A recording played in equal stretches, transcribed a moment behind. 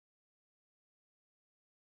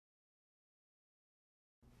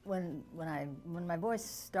when my voice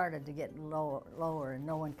started to get lower and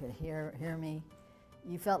no one could hear me,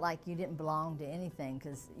 you felt like you didn't belong to anything,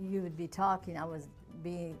 because you would be talking. I was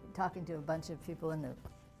talking to a bunch of people in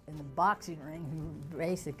the boxing ring,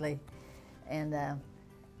 basically, and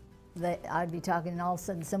I'd be talking, and all of a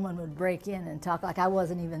sudden someone would break in and talk like I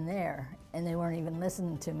wasn't even there, and they weren't even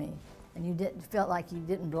listening to me, and you felt like you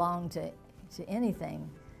didn't belong to anything.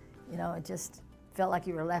 You know, it just felt like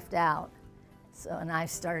you were left out. So, and I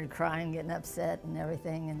started crying, getting upset and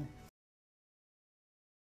everything. And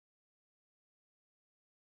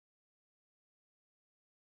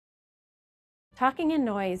talking in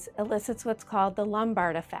noise elicits what's called the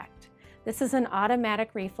Lombard effect. This is an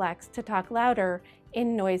automatic reflex to talk louder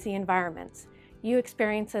in noisy environments. You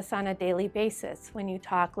experience this on a daily basis. When you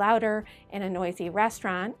talk louder in a noisy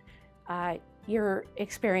restaurant, you're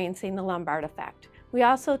experiencing the Lombard effect. We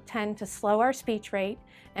also tend to slow our speech rate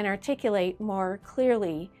and articulate more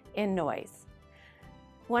clearly in noise.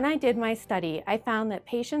 When I did my study, I found that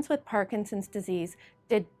patients with Parkinson's disease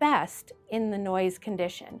did best in the noise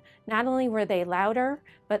condition. Not only were they louder,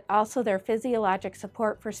 but also their physiologic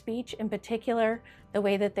support for speech, in particular, the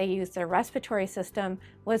way that they used their respiratory system,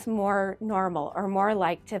 was more normal, or more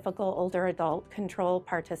like typical older adult control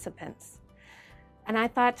participants. And I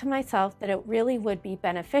thought to myself that it really would be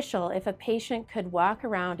beneficial if a patient could walk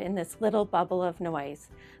around in this little bubble of noise.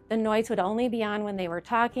 The noise would only be on when they were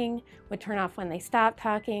talking, would turn off when they stopped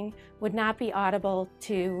talking, would not be audible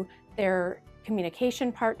to their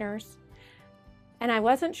communication partners. And I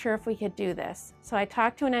wasn't sure if we could do this. So I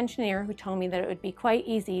talked to an engineer who told me that it would be quite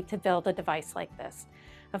easy to build a device like this.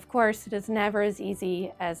 Of course, it is never as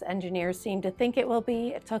easy as engineers seem to think it will be.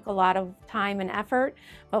 It took a lot of time and effort,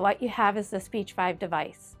 but what you have is the SpeechVive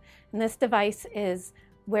device. And this device is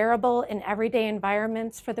wearable in everyday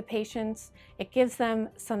environments for the patients. It gives them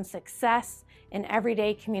some success in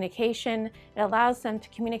everyday communication. It allows them to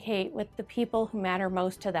communicate with the people who matter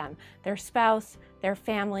most to them, their spouse, their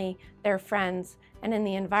family, their friends, and in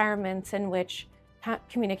the environments in which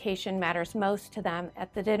communication matters most to them,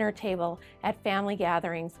 at the dinner table, at family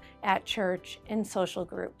gatherings, at church, in social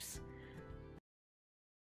groups.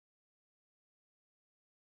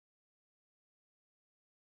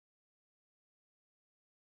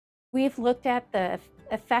 We've looked at the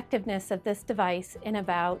effectiveness of this device in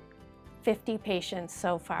about 50 patients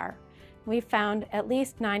so far. We've found at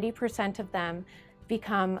least 90% of them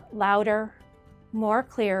become louder, more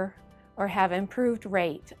clear, or have improved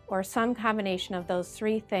rate, or some combination of those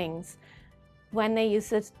three things when they use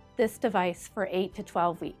this device for 8 to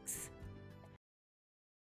 12 weeks.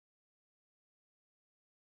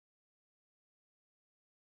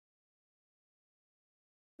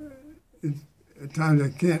 At times I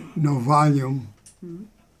can't know volume,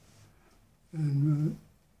 and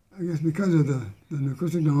I guess because of the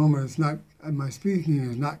acoustic neuroma, it's not, my speaking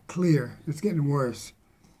is not clear. It's getting worse.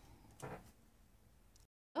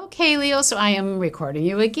 Okay, Leo, so I am recording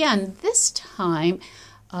you again, this time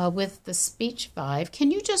with the SpeechVive.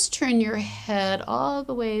 Can you just turn your head all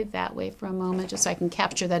the way that way for a moment, just so I can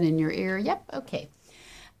capture that in your ear? Yep, okay.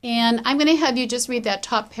 And I'm going to have you just read that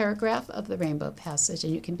top paragraph of the Rainbow Passage,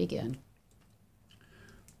 and you can begin.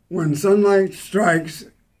 When sunlight strikes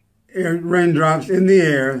raindrops in the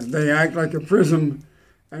air, they act like a prism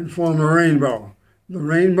and form a rainbow. The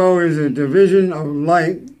rainbow is a division of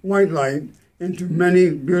light, white light, into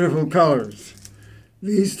many beautiful colors.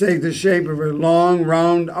 These take the shape of a long,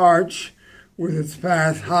 round arch with its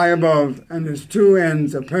path high above and its two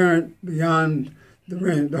ends apparent beyond the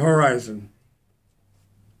horizon.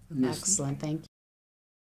 Excellent, thank you.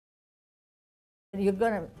 you're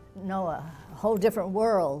going to know a whole different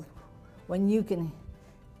world when you can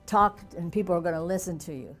talk and people are going to listen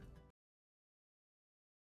to you.